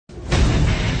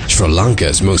Sri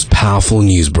Lanka's most powerful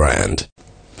news brand.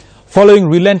 Following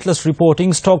relentless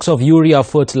reporting, stocks of urea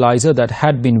fertilizer that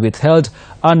had been withheld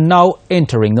are now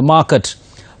entering the market.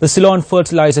 The Ceylon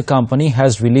Fertilizer Company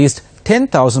has released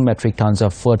 10,000 metric tons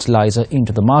of fertilizer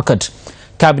into the market.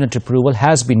 Cabinet approval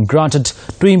has been granted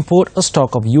to import a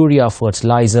stock of urea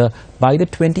fertilizer by the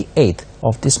 28th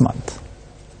of this month.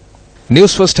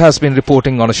 Newsfirst has been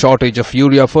reporting on a shortage of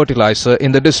urea fertilizer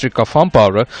in the district of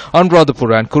Ampara,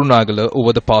 Anuradhapura and Kurunegala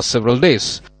over the past several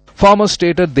days. Farmers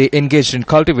stated they engaged in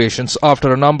cultivations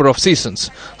after a number of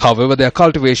seasons. However, their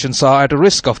cultivations are at a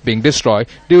risk of being destroyed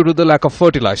due to the lack of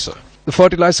fertilizer. The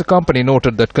fertilizer company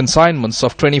noted that consignments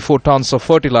of 24 tons of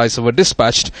fertilizer were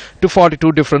dispatched to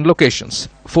 42 different locations.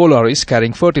 4 lorries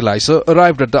carrying fertilizer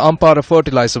arrived at the Ampara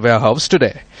fertilizer warehouse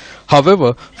today.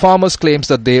 However, farmers claim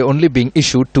that they are only being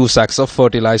issued 2 sacks of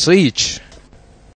fertilizer each.